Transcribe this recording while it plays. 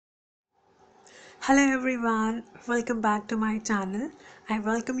Hello everyone, welcome back to my channel. I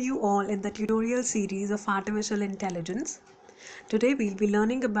welcome you all in the tutorial series of Artificial Intelligence. Today we'll be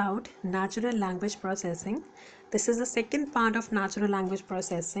learning about natural language processing. This is the second part of natural language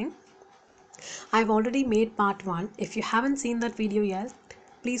processing. I've already made part 1. If you haven't seen that video yet,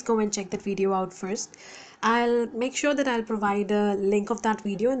 please go and check that video out first. I'll make sure that I'll provide a link of that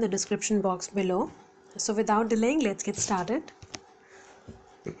video in the description box below. So without delaying, let's get started.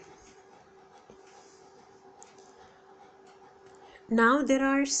 Now there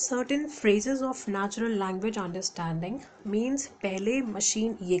are certain phrases of natural language understanding. Means पहले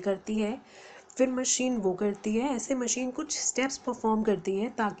machine ये करती है, फिर machine वो करती है, ऐसे machine कुछ स्टेप्स परफॉर्म करती है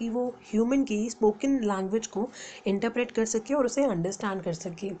ताकि वो ह्यूमन की स्पोकन लैंग्वेज को इंटरप्रेट कर सके और उसे अंडरस्टैंड कर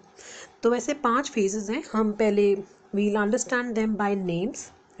सके. तो वैसे 5 फेजेस हैं. हम पहले we'll understand them by names,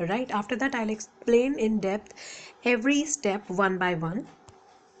 right. After that I will explain in depth every step one by one.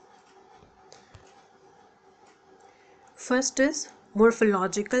 First is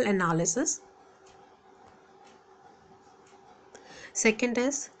morphological analysis. Second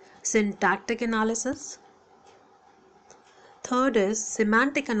is syntactic analysis. Third is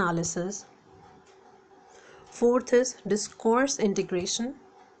semantic analysis. Fourth is discourse integration.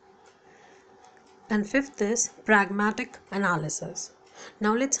 And fifth is pragmatic analysis.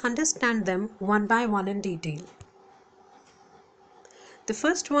 Now let's understand them one by one in detail. The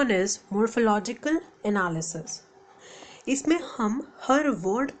first one is morphological analysis. इसमें हम हर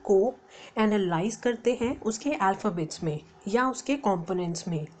word को analyse करते हैं उसके alphabets में या उसके components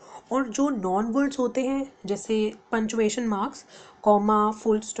में, और जो नॉन वर्ड्स होते हैं जैसे punctuation marks, comma,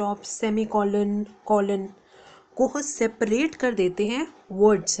 full stop, semi colon, colon को हम सेपरेट कर देते हैं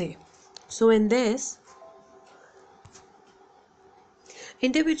वर्ड से. सो in this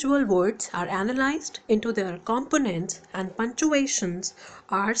individual words are analyzed into their components and punctuations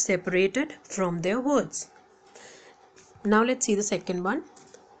are separated from their words. Now let's see the second one.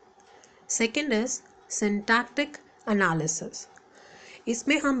 Second is syntactic analysis.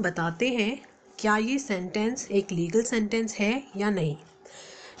 इसमें हम बताते हैं क्या ये सेंटेंस एक लीगल सेंटेंस है या नहीं.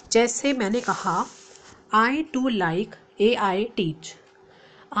 जैसे मैंने कहा I too like AI teach.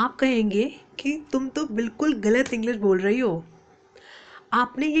 आप कहेंगे कि तुम तो बिल्कुल गलत इंग्लिश बोल रही हो.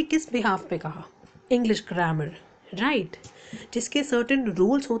 आपने ये किस बिहाफ पे कहा? English grammar, right. जिसके सर्टेन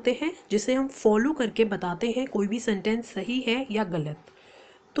रूल्स होते हैं जिसे हम फॉलो करके बताते हैं कोई भी सेंटेंस सही है या गलत.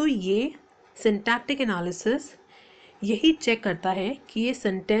 तो ये सिंटैक्टिक एनालिसिस यही चेक करता है कि ये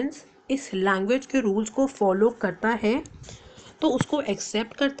सेंटेंस इस लैंग्वेज के रूल्स को फॉलो करता है तो उसको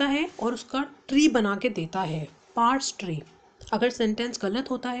एक्सेप्ट करता है और उसका ट्री बना के देता है, पार्स ट्री. अगर सेंटेंस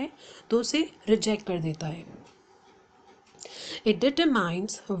गलत होता है तो उसे रिजेक्ट कर देता है. It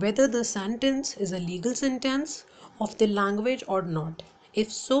determines whether the sentence is a legal sentence of the language or not.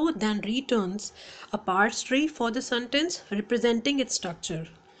 If so, then returns a parse tree for the sentence representing its structure.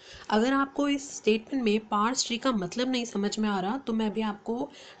 अगर आपको इस स्टेटमेंट में पार्स ट्री का मतलब नहीं समझ में आ रहा तो मैं भी आपको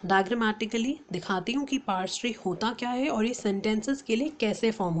डायग्रामेटिकली दिखाती हूँ कि पार्स ट्री होता क्या है और ये सेंटेंसेस के लिए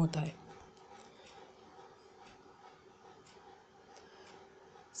कैसे फॉर्म होता है.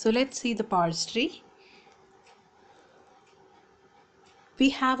 So let's see the parse tree. We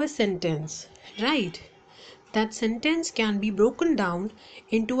have a sentence, right? That sentence can be broken down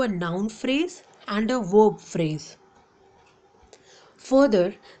into a noun phrase and a verb phrase.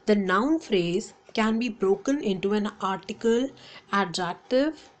 Further, the noun phrase can be broken into an article,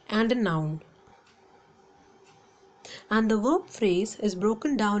 adjective, and a noun. And the verb phrase is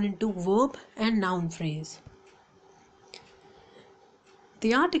broken down into verb and noun phrase.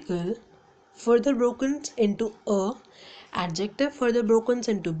 The article further broken into a, adjective further broken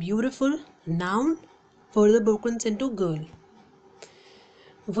into beautiful, noun further broken into girl.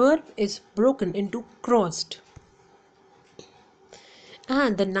 Verb is broken into crossed.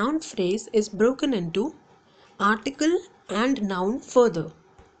 And the noun phrase is broken into article and noun further.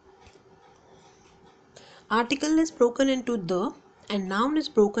 Article is broken into the and noun is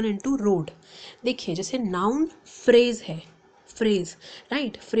broken into road. देखिए जैसे noun phrase है, phrase,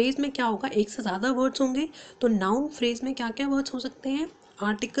 right. Phrase में क्या होगा, एक से ज़्यादा words होंगे. तो नाउन फ्रेज में क्या क्या वर्ड्स हो सकते हैं?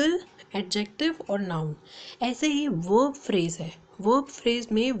 आर्टिकल, एडजेक्टिव और नाउन. ऐसे ही वर्ब फ्रेज है. वर्ब फ्रेज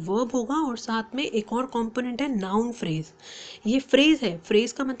में वर्ब होगा और साथ में एक और कंपोनेंट है नाउन फ्रेज. ये फ्रेज है.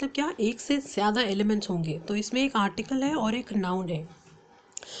 फ्रेज का मतलब क्या, एक से ज़्यादा एलिमेंट्स होंगे. तो इसमें एक आर्टिकल है और एक नाउन है.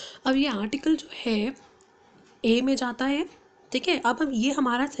 अब ये आर्टिकल जो है ए में जाता है, ठीक है. अब हम ये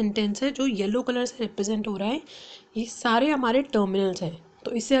हमारा सेंटेंस है जो येलो कलर से रिप्रेजेंट हो रहा है, ये सारे हमारे टर्मिनल्स हैं.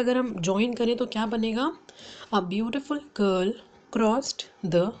 तो इसे अगर हम ज्वाइन करें तो क्या बनेगा? A beautiful girl crossed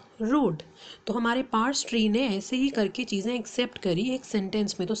the road. तो हमारे पार्स ट्री ने ऐसे ही करके चीज़ें एक्सेप्ट करी एक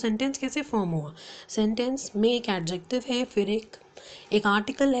सेंटेंस में। तो सेंटेंस कैसे फॉर्म हुआ? सेंटेंस में एक एडजेक्टिव है, फिर एक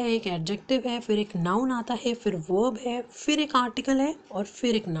आर्टिकल है, एक एडजेक्टिव है, फिर एक नाउन आता है, फिर वर्ब है, फिर एक आर्टिकल है और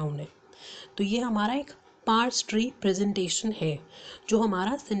फिर एक नाउन है। तो ये हमारा एक पार्स ट्री प्रेजेंटेशन है जो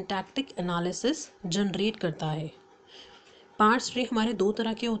हमारा सिंटैक्टिक एनालिसिस जनरेट करता है। पार्स ट्री हमारे दो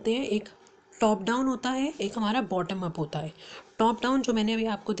तरह के होते हैं, एक टॉप डाउन होता है, एक हमारा बॉटम अप होता है। टॉप डाउन जो मैंने अभी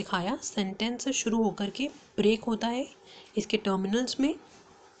आपको दिखाया, सेंटेंस से शुरू होकर के ब्रेक होता है इसके टर्मिनल्स में,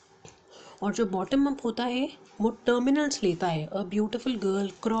 और जो बॉटम अप होता है वो टर्मिनल्स लेता है। A beautiful girl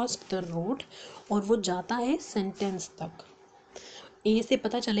crossed the road, और वो जाता है सेंटेंस तक। ए से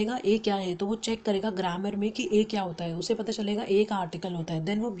पता चलेगा ए क्या है, तो वो चेक करेगा ग्रामर में कि ए क्या होता है। उसे पता चलेगा ए का आर्टिकल होता है,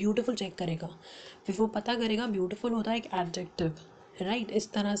 देन वो ब्यूटीफुल चेक करेगा, फिर वो पता करेगा ब्यूटीफुल होता है एक एडजेक्टिव, राइट।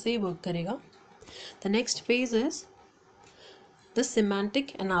 इस तरह से वर्क करेगा। The next phase is the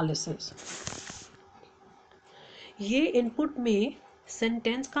semantic analysis. ये इनपुट में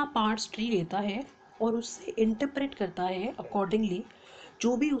सेंटेंस का पार्ट्स ट्री लेता है और उससे इंटरप्रेट करता है अकॉर्डिंगली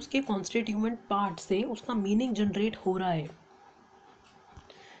जो भी उसके कॉन्स्टिट्यूएंट पार्ट से उसका मीनिंग जनरेट हो रहा है।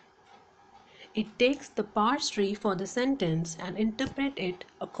 It takes the parse tree for the sentence and interpret it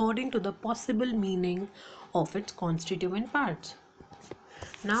according to the possible meaning of its constituent parts.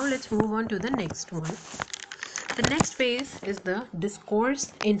 Now let's move on to the next one. The next phase is the discourse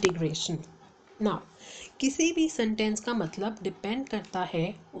integration. Now, किसी भी sentence का मतलब depend करता है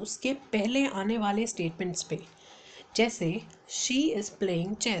उसके पहले आने वाले स्टेटमेंट्स पे। जैसे she is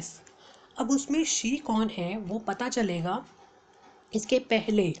playing chess, अब उसमें she कौन है वो पता चलेगा इसके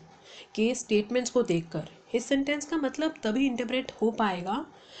पहले के स्टेटमेंट्स को देखकर। इस सेंटेंस का मतलब तभी इंटरप्रेट हो पाएगा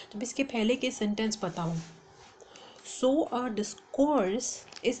जब इसके पहले के सेंटेंस पता हो। सो अ discourse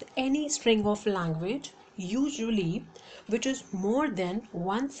is any string of language usually which is more than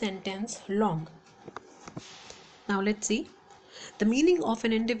one sentence long. Now let's see. The meaning of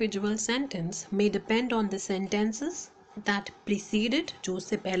an individual sentence may depend on the sentences that precede it, जो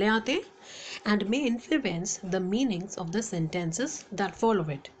उससे पहले आते हैं, and may influence the meanings of the sentences that follow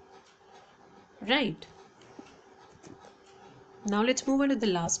it. Right. Now let's move on to the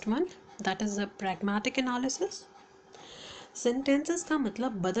last one, that is the pragmatic analysis. Sentences का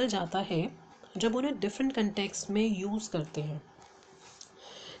मतलब बदल जाता है जब उन्हें different context में use करते हैं।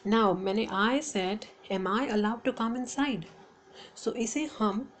 Now मैंने I said, am I allowed to come inside? So इसे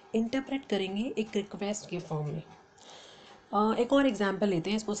हम interpret करेंगे एक request के फॉर्म में। एक और एग्जाम्पल लेते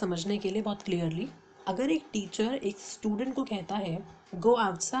हैं इसको समझने के लिए बहुत क्लियरली। अगर एक टीचर एक स्टूडेंट को कहता है गो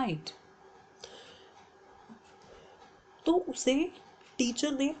आउटसाइड, तो उसे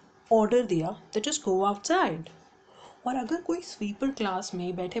टीचर ने ऑर्डर दिया दैट जस्ट गो आउटसाइड। और अगर कोई स्वीपर क्लास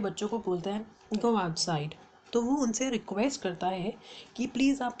में बैठे बच्चों को बोलता है गो आउटसाइड, तो वो उनसे रिक्वेस्ट करता है कि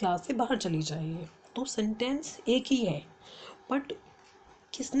प्लीज़ आप क्लास से बाहर चली जाइए। तो सेंटेंस एक ही है, बट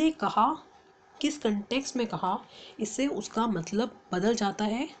किसने कहा, किस कंटेक्स्ट में कहा, इससे उसका मतलब बदल जाता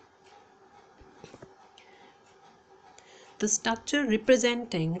है। The structure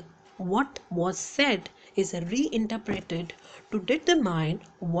representing what was said is reinterpreted to determine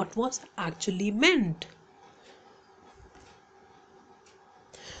what was actually meant.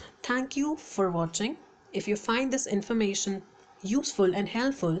 Thank you for watching. If you find this information useful and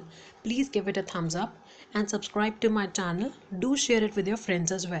helpful, please give it a thumbs up and subscribe to my channel. Do share it with your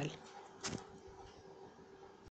friends as well.